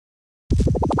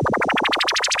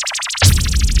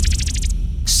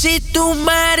Si tu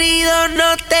marido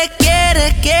no te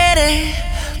quiere,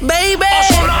 baby,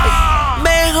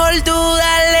 mejor tú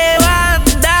dale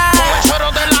banda.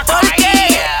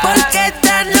 Porque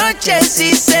esta noche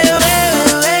sí se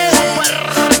bebe,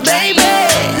 baby.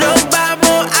 Nos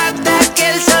vamos hasta que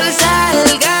el sol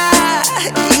salga.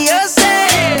 Y yo sé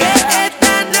que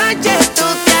esta noche tú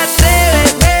te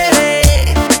atreves,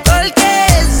 bebé. Porque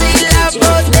si la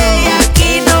botella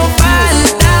aquí no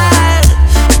falta,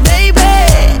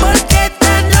 baby. Porque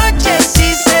esta noche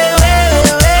sí se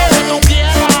bebe,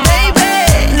 baby.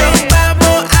 Nos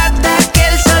vamos hasta que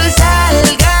el sol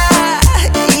salga.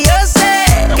 Y yo sé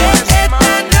que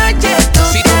esta noche tú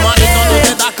si tu marido no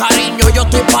te da cariño, yo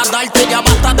estoy pa' darte. Ya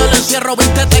basta del encierro,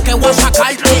 vístete que voy a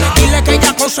sacarte. Dile que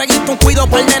ya conseguiste un cuido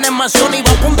para el nene en mansión. Y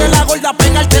va a poner la gorda a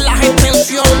pegarte las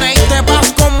intenciones. Y te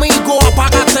vas conmigo,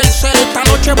 apagaste el cel. Esta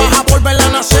noche vas a volver a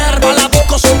nacer. Va a la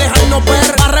disco sin dejarnos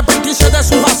ver. Va a arrepentirse de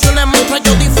sus acciones mientras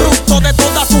yo disfruto de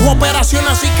todas sus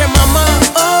operaciones. Así que mamá,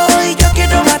 hoy yo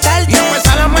quiero matarte. Y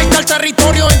empezar a marcar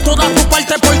territorio en toda tu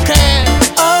parte. Porque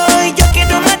hoy yo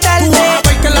quiero matarte. tú vas a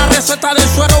ver que la receta del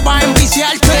suero va a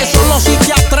enviciarte. Solo si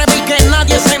te atreves y que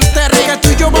nadie se enterre. Que tú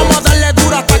y yo vamos a darle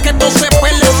dura hasta que todo se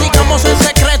pele. Sigamos en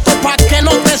secreto pa' que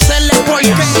no te cele.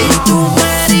 Porque si tu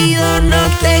marido no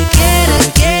te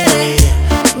quiere,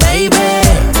 baby,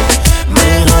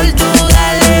 mejor tú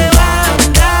dale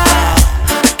banda.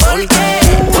 Porque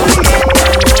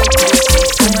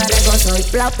Mujeriego soy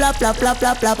bla bla bla bla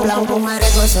bla bla bla.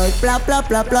 Mujeriego soy bla bla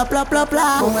bla bla bla bla bla.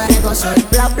 Mujeriego soy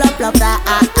bla bla bla bla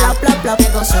bla bla bla.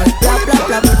 Mujeriego soy bla bla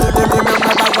bla bla bla. No me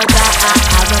va a aguantar.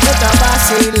 Me gusta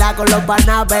vacilar con los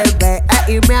panas, bebé.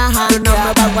 Y me ajá, no me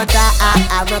va a aguantar.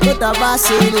 Me gusta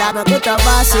vacilar, me gusta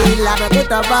vacilar, me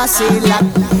gusta vacilar.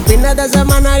 Fines de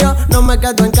semana yo no me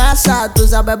quedo en casa. Tú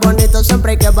sabes bonito,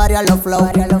 siempre hay que variar los flow.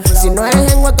 Si no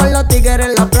eres en con los tigres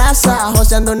en la plaza,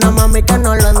 joseando una mami que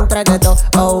no lo entregue todo.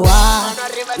 Oh,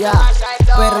 yeah.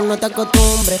 Pero no te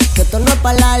acostumbres, que esto no es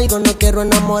pa' largo. No quiero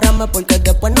enamorarme porque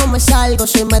después no me salgo.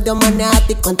 Soy medio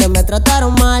maniático, antes me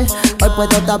trataron mal. Hoy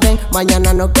puedo estar bien,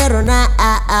 mañana no quiero nada.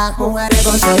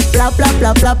 Mujeriego soy bla bla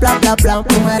bla bla bla bla bla.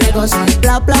 Mujeriego soy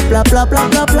bla bla bla bla bla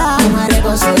bla bla.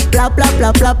 Mujeriego soy bla bla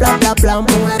bla bla bla bla bla.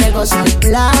 Mujeriego soy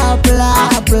bla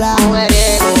bla bla.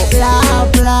 Mujeriego bla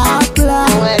bla bla.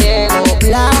 Mujeriego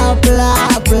bla bla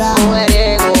bla.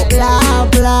 Mujeriego bla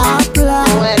bla bla.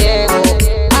 Mujeriego.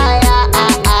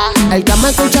 El que me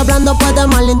escucha hablando puede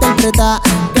malinterpretar.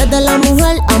 Que de la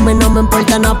mujer a mí no me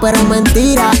importa nada, pero es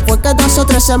mentira. Fue que 2 o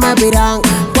 3 se me viran.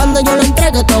 Cuando yo lo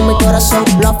entregue todo mi corazón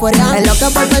lo afuera. Es lo que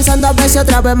voy pensando a ver si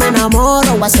otra vez me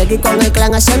enamoro. Voy a seguir con el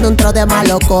clan haciendo un tro de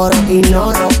malo coro.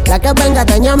 Ignoro la que venga,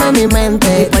 dañame mi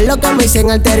mente. Fue lo que me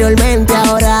dicen anteriormente.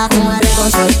 Ahora mujeriego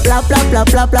soy bla bla bla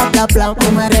bla bla bla bla.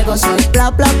 Mujeriego soy bla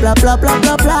bla bla bla bla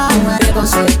bla bla. Mujeriego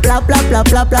soy bla bla bla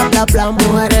bla bla bla bla.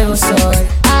 Mujeriego soy.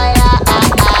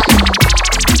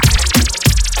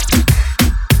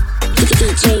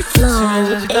 DJ Flow,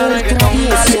 el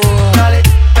Travieso. Dale,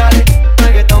 dale,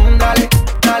 reggaetón, dale,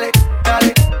 dale,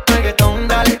 dale, reggaetón,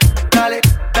 dale, dale,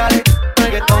 dale,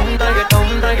 reggaetón,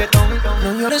 reggaetón, reggaetón.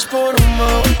 No llores por un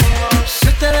mo,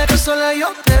 si te dejo sola yo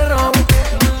te robo.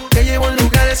 Te llevo a un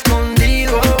lugar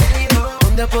escondido,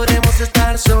 donde podremos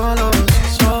estar solos,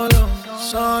 solos,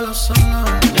 solos, solos.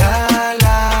 La,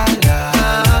 la, la,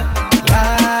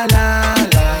 la, la,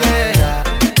 la, yeah.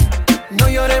 No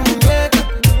llores muñeca,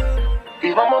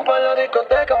 y vamos pa' la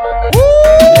discoteca, mami.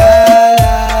 La,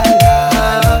 la, la,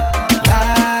 la,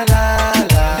 la,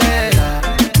 la, yeah.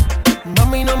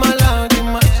 Mami, no más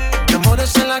lágrimas, de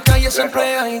amores en la calle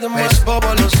siempre hay de más. Es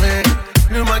bobo, lo sé,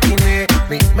 lo imaginé.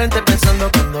 Mi mente pensando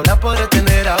cuando la podré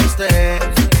tener a usted.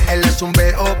 Él es un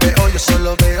veo, yo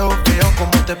solo veo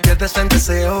como te pierdes en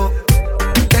deseo.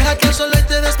 Deja que el sol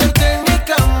te despierte en mi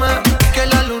cama, que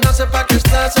la luna sepa que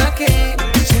estás aquí.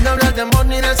 Sin hablar de amor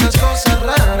ni de esas cosas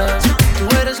raras. Tú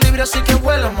eres libre así que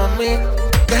vuela, mami.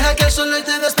 Deja que el sol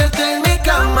te despierte en mi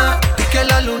cama, y que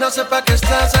la luna sepa que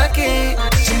estás aquí.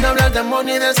 Sin hablar de amor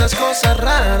ni de esas cosas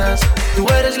raras. Tú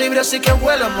eres libre así que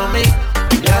vuela, mami.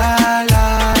 La,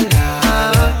 la,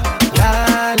 la,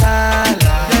 la, la,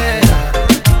 la, yeah.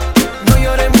 No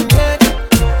llores, muñeca.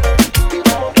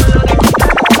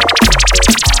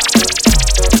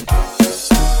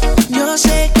 yo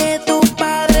sé que tus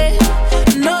padres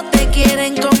no te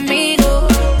quieren conmigo.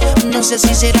 No sé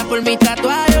si será por mi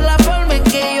tatuaje o la forma en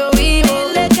que yo vivo.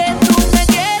 Dile que tú me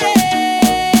quieres,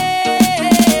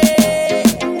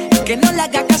 que no le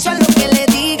haga caso a lo que le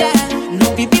diga.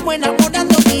 Nos vivimos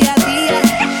enamorando día a día.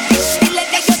 Dile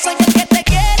que yo soy el que te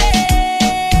quiere.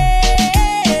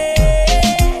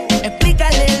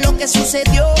 Explícale lo que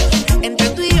sucedió. Entre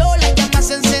tú y yo la llama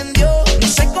se encendió. No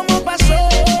sé cómo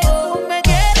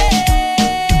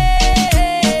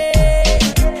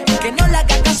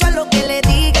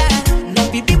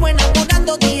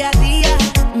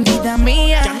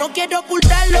no quiero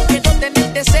ocultarlo, quiero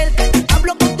tenerte cerca.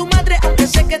 Hablo con tu madre, aunque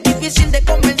sé que es difícil de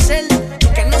convencer.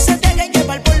 Que no se deje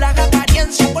llevar por las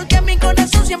apariencias, porque mi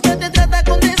corazón siempre te trata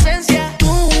con decencia.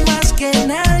 Tú más que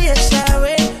nadie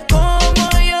sabes cómo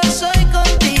yo soy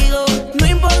contigo. No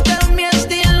importa mi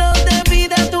estilo de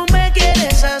vida, tú me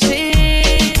quieres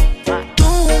así.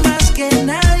 Tú más que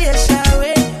nadie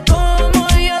sabes cómo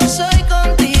yo soy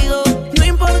contigo. No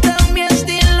importa mi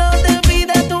estilo de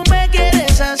vida, tú me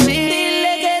quieres así.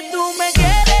 Dile que tú me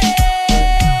quieres,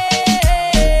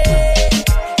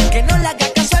 que no le haga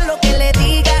caso a lo que le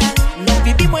diga. Nos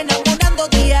vivimos enamorando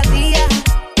día a día.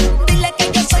 Dile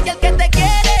que yo soy el que te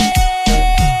quiere.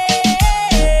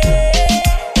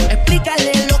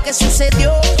 Explícale lo que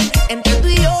sucedió. Entre tú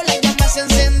y yo la llama se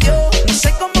encendió. No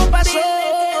sé cómo pasó.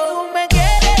 Tú me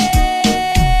quieres,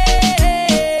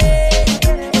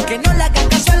 que no le haga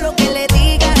caso a lo que le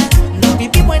diga. Nos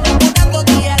vivimos enamorando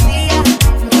día a día.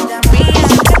 Vida mía,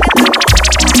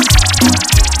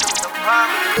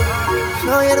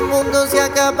 Hoy el mundo se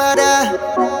acabará,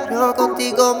 yo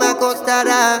contigo me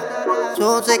acostará.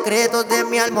 Son secretos de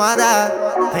mi almohada,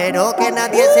 pero que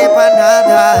nadie sepa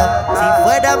nada. Si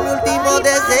fuera mi último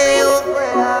deseo,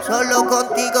 solo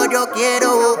contigo yo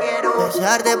quiero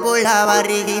besarte por la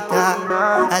barriguita,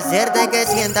 hacerte que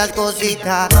sientas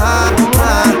cositas.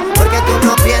 Porque tú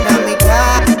no vienes a mi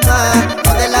cama,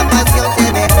 donde la pasión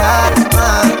se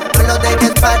derrama. No lo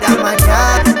dejes para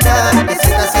mañana, que se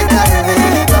te hace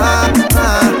tarde.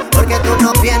 Porque tú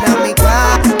no vienes a mi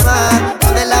cama,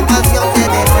 donde la pasión se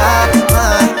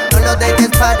derrama. No lo dejes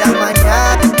para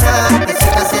mañana, que se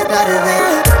te hace tarde.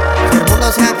 El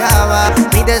mundo se acaba,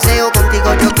 mi deseo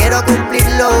contigo yo quiero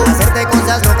cumplirlo. Hacerte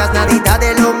cosas locas, nadita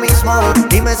de lo mismo.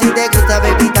 Dime si te gusta,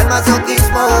 baby, tal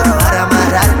masoquismo. Para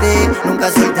amarrarte,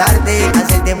 nunca soltarte,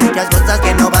 hacerte muchas cosas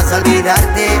que no vas a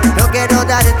olvidarte. No quiero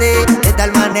darte de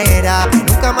tal manera que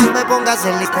nunca más me pongas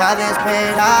en lista de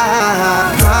espera.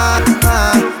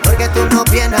 Porque tú no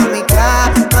vienes a mi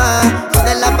cama,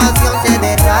 donde la pasión se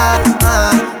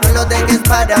derrama. No lo dejes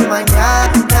para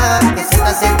mañana, que se te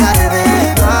hace tarde.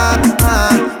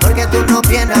 Porque tú no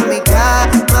vienes a mi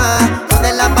cama,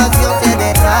 donde la pasión se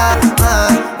derrama.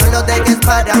 No lo dejes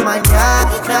para mañana,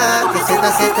 que se te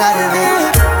hace tarde.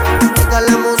 Deja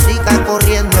la música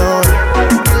corriendo,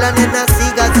 que la nena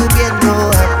siga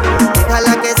subiendo.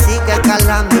 Déjala que siga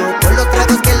escalando, con los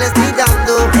tragos que le estoy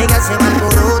dando. Ella se me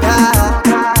alborota,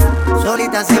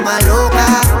 solita se maloca,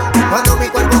 cuando mi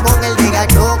cuerpo con el de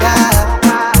choca.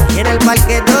 Y en el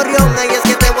parque de Orión, ahí es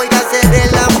que te voy a hacer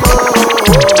el amor.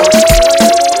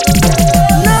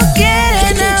 no quiere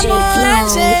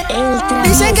enamorarse.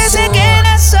 Dice que se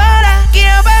queda sola, que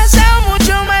ha pasado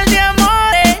mucho mal de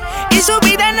amores y su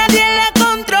vida nadie la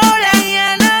controla.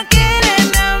 Ella no quiere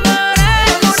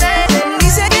enamorarse.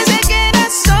 Dice que se queda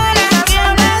sola, que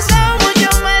ha pasado mucho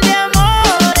mal de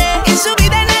amores y su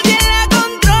vida nadie la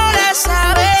controla,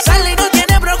 ¿sabes? Sale y no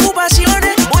tiene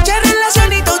preocupaciones, muchas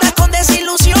relaciones y todas con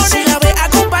desilusiones. Si la ve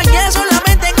acompañada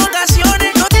solamente en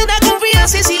ocasiones, no te da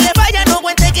confianza y si le falla no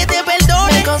cuente que te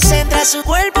perdone. Concentra su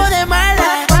cuerpo de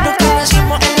mala. Nos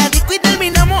conocimos en la disco y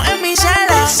terminamos en mi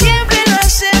sala. Siempre lo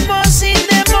hacemos sin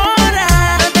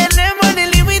demora, no tenemos ni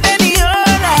límite ni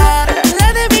hora.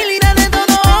 La debilidad de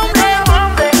todo hombre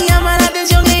y llama la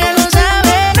atención y ella lo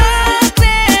sabe. No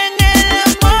cree en el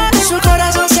amor, su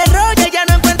corazón se enrolla y ya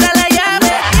no encuentra la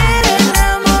llave. Quiere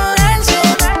enamorarse,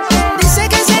 dice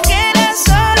que se queda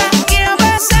sola, que ha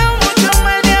pasado mucho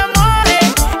mal de amores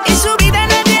y su vida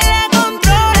nadie la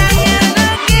controla. Ella no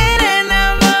quiere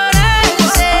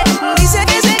enamorarse, dice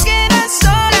que se queda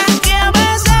sola, que ha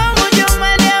pasado mucho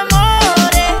mal de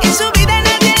amores y su vida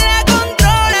nadie la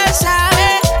controla,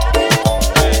 ¿sabes?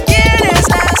 Quiere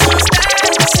esta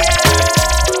sustancia.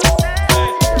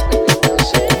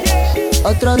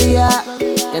 Otro día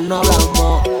que no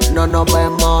hablamos, no nos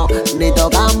vemos ni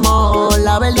tocamos.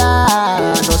 La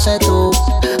verdad, no sé tú,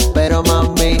 pero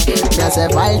mami, me hace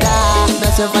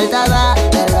falta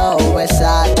dártelo,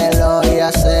 besártelo y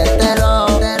hacértelo.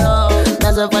 Me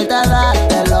hace falta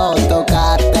dártelo,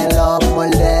 tocártelo,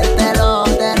 mordértelo.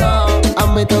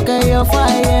 Admito que yo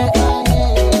fallé,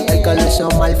 el que lo hizo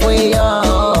mal fui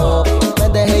yo. Me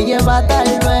dejé llevar tal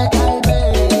vez,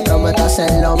 prometo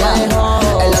hacerlo mejor.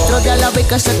 El otro día la vi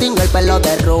que se tiñó el pelo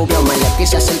de rubio. Me le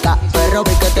quise acercar, pero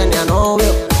vi que tenía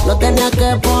novio. No tenía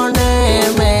que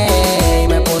ponerme y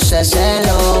me puse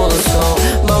celoso.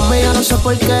 Mami, yo no sé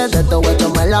por qué de todo esto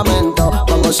me lamento.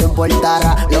 Como si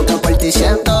importara lo que por ti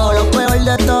siento. Lo peor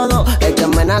de todo es que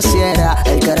me naciera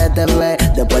el quererte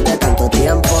ver después de tanto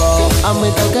tiempo.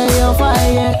 Admito que yo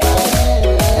fallé,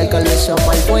 el que lo hizo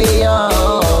mal fui yo.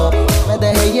 Me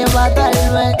dejé llevar tal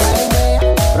vez,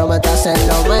 prometo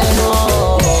hacerlo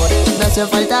mejor. No hace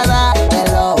falta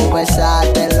dártelo,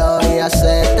 besártelo y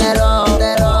hacértelo.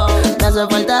 No hace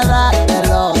falta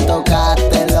dártelo,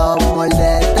 tocártelo,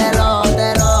 mordértelo.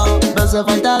 No hace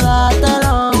falta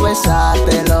dártelo,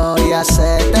 besártelo y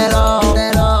hacértelo.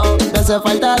 No hace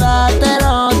falta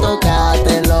dártelo,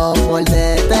 tocártelo,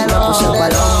 mordértelo. Puse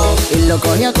palomo y lo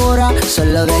cogí a cura,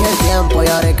 solo dejé el tiempo y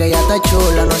ahora es que ya está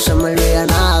chula, no se me olvida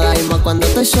nada. Y más cuando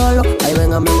estoy solo, ahí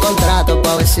ven a mi contrato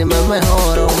pa' ver si me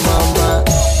mejoro, mamá.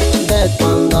 De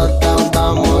cuando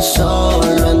estábamos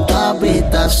solos en tu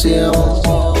habitación,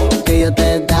 que yo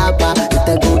te daba y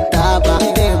te gustaba,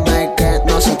 dime que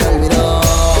no se te olvidó.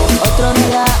 Otro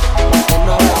día que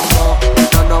no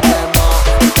nos vemos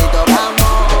y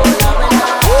tocamos la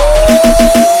verdad.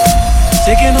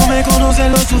 Sé que no me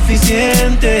conoces lo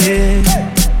suficiente,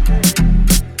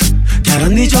 te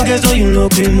habrán dicho que soy un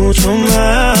loco y mucho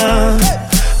más,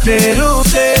 pero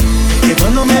sé que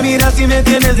cuando me miras y me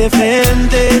tienes de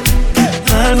frente,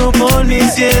 algo por mí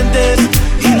sientes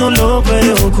y no lo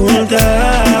puedo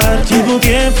ocultar. Llevo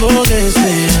tiempo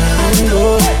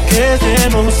deseando que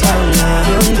estemos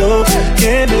hablando,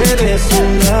 que me des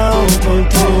una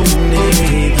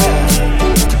oportunidad.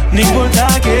 No importa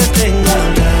que estén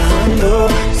hablando,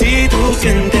 si tú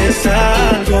sientes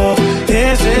algo,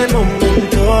 es el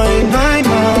momento y no hay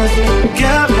más que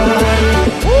hablar.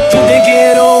 Yo te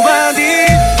quiero a ti,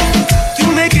 tú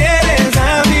me quieres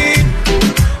a mí.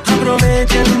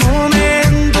 Aprovecha el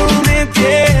momento, me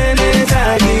tienes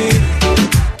aquí.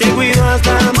 Te cuido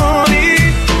hasta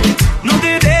morir, no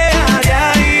te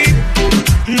dejaré ir.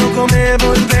 Loco me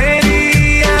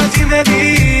volvería si me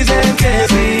dices que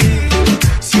sí.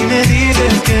 Si me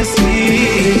dices que sí.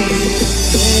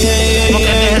 No te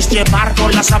dejes llevar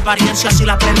por las apariencias y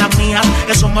las penas mías.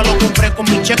 Eso me lo compré con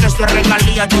mis cheques de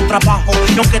regalía. Yo trabajo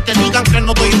y aunque te digan que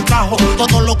no doy un tajo,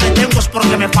 todo lo que tengo es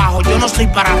porque me fajo. Yo no estoy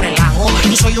para relajo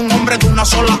y soy un hombre de una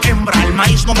sola hembra. El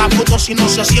maíz no da fruto si no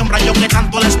se siembra. Yo que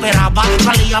tanto le esperaba,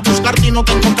 salí a buscarte y no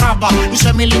te encontraba.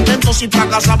 Hice mil intentos y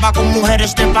fracasaba con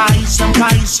mujeres de país en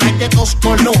país. Hay de dos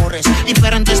colores,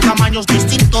 diferentes tamaños,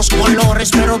 distintos colores,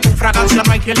 pero tu fragancia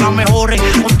no hay quien la mejore.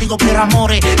 Contigo quiero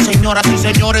amores, señoras y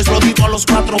señores, lo digo a los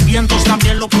cuatro vientos.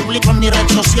 También lo publico en mi red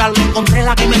social. Encontré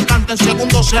la que me encanta, en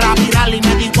segundos será viral y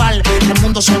me da igual que el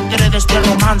mundo se entere de este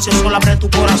romance. Solo abre tu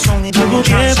corazón y dame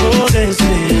chance. Llevo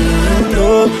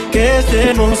deseando que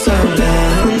estemos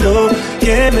hablando,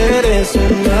 que merece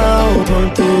una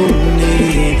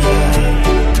oportunidad.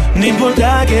 No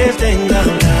importa que estén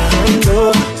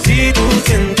hablando, si tú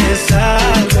sientes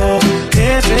algo,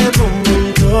 es el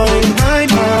momento y no hay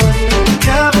más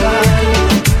que hablar.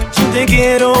 Yo te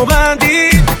quiero a ti,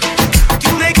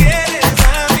 tú me quieres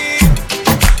a mí.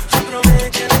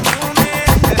 Aprovecha el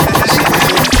momento.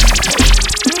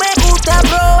 Me gusta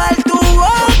probar tu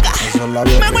boca,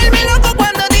 me vuelve loco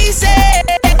cuando dice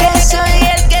que soy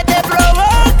el que te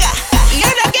provoca. Y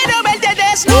ahora quiero verte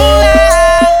desnuda,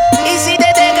 y si te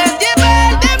dejas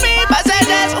llevar de mí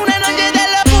pasarás una noche de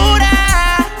locura.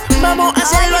 Vamos a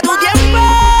hacerlo a tu tiempo.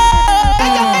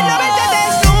 Yo quiero verte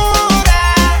desnuda,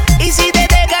 y si te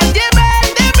dejas llevar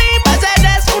de mí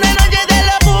pasarás una noche de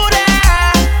locura.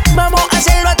 Vamos a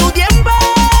hacerlo a tu tiempo.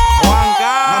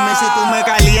 Mami, si tú me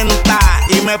calientas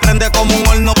y me prende como un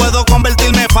horno, puedo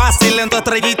convertirme fácil en tu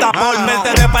estrellita porno.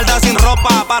 Verte de espalda sin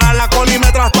ropa, para la cola y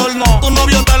me trastorno. Tu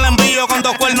novio te la envío con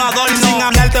dos cuernos adorno. Sin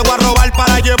hablar te voy a robar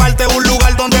para llevarte a un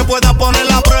lugar donde puedas poner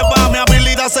la prueba mi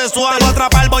habilidad sexual. Te voy a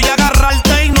atrapar, voy a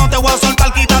agarrarte y no te voy a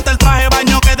soltar. Quítate el traje de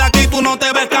baño que de aquí tú no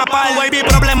te ves escapar. Baby,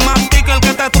 problemática, el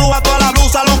que te truja toda la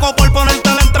blusa. Loco por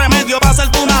ponértela entre medio para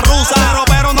hacerte una rusa.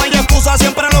 Pero no hay excusa,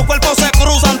 siempre los cuerpos se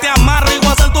cruzan. Te amarro y voy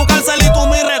a hacer tu cárcel y tú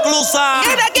mi reclusa. Y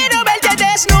ahora quiero verte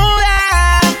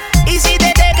desnuda, y si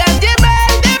te dejas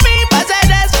llevar de mí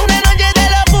pasarás una noche de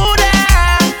locura.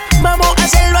 Vamos a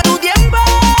hacerlo a tu tiempo.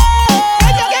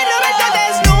 Yo quiero verte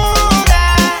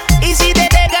desnuda, y si te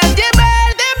dejas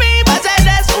llevar de mí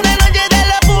pasarás una noche de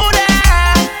locura.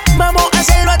 Vamos a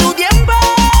hacerlo a tu tiempo.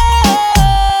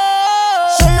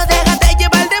 Solo déjate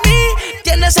llevar de mí,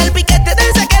 tienes el piquete de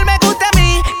ese que él me gusta a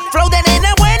mí. Flow de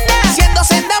nena buena, siendo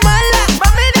senda mala.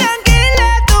 Mami tranquila,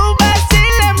 tú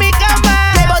vacila en mi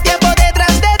cama. Llevo tiempo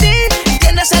detrás de ti,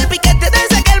 tienes el piquete de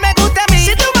ese que él me gusta a mí.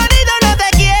 Si tu marido no te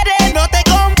quiere, no te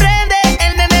comprende,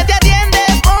 el nene te atiende,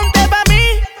 ponte pa' mí.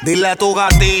 Dile a tu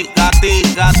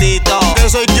gatito, que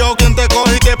soy yo quien te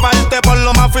coge y te parte por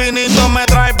lo más finito. Me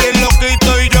traes bien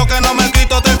loquito y yo que no me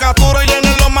quito, te capturo y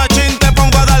en los machín te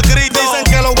pongo a dar grito. Dicen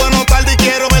que lo bueno tarde y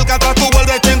quiero ver que atrás tú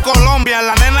vuelves hecho en Colombia.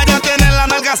 La nena ya tiene la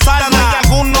nalga sana. No hay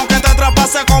alguno que te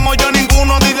traspase como yo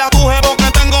ninguno. Dile a tu jevo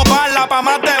que tengo bala pa'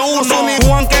 más de uno. Soy ni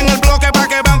Juan que en el bloque pa'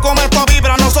 que vean cómo esto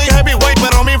vibra. No soy heavy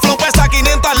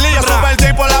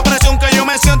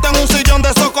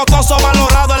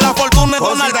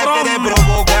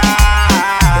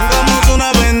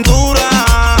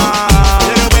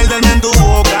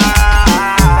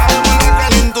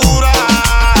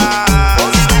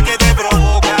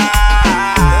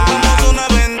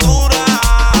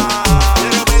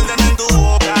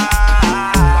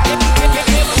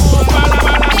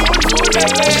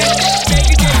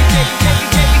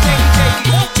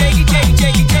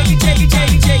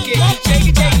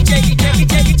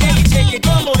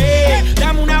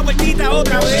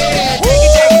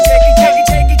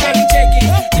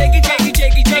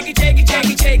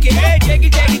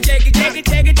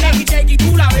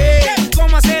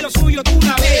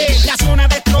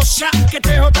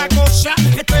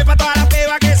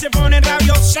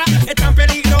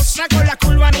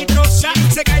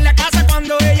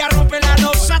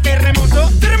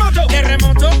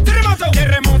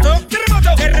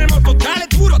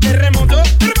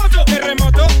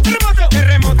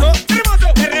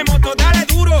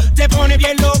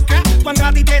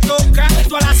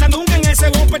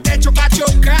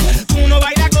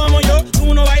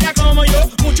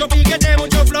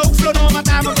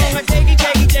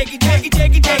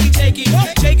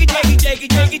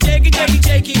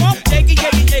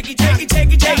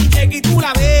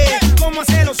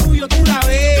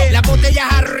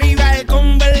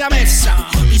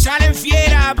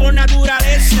mala por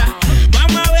naturaleza.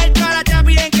 Vamos a ver toda la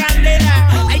chapi en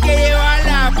candela. Hay que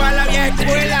llevarla para la vieja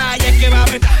escuela. Y es que va a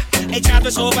apretar, echando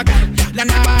eso pa' acá. La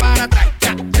navara trae,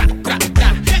 tra, tra, tra,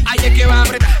 tra. Ahí es que va a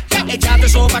apretar, echando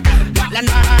eso pa' acá. La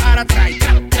navara trae,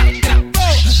 tra, tra, tra.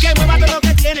 Que mueva todo lo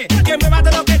que tiene, que mueva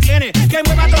todo lo que tiene, que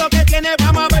mueva todo lo que tiene.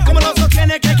 Vamos a ver cómo lo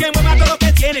sostiene. Que mueva todo lo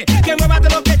que tiene, que mueva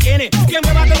todo lo que tiene, que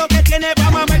mueva todo lo que tiene.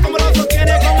 Vamos a ver cómo lo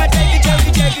sostiene. Con el shake it, shake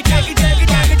it, shake it, shake it, shake it,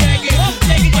 shake it,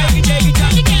 shake it, shake it, shake it,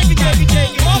 shake it, shake it,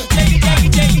 shake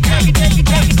it, shake it,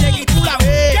 shake it, shake it. Tú la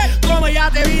ves como ella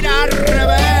te vira al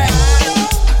revés.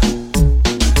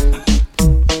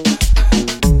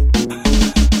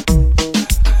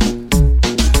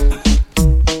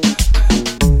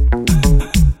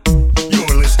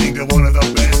 You're listening to one of the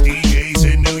best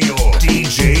DJs in New York,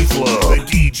 DJ Flow, the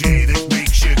DJ that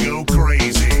makes you go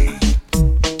crazy.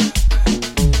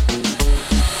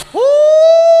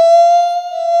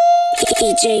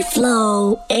 DJ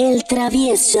Flow, el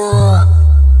travieso.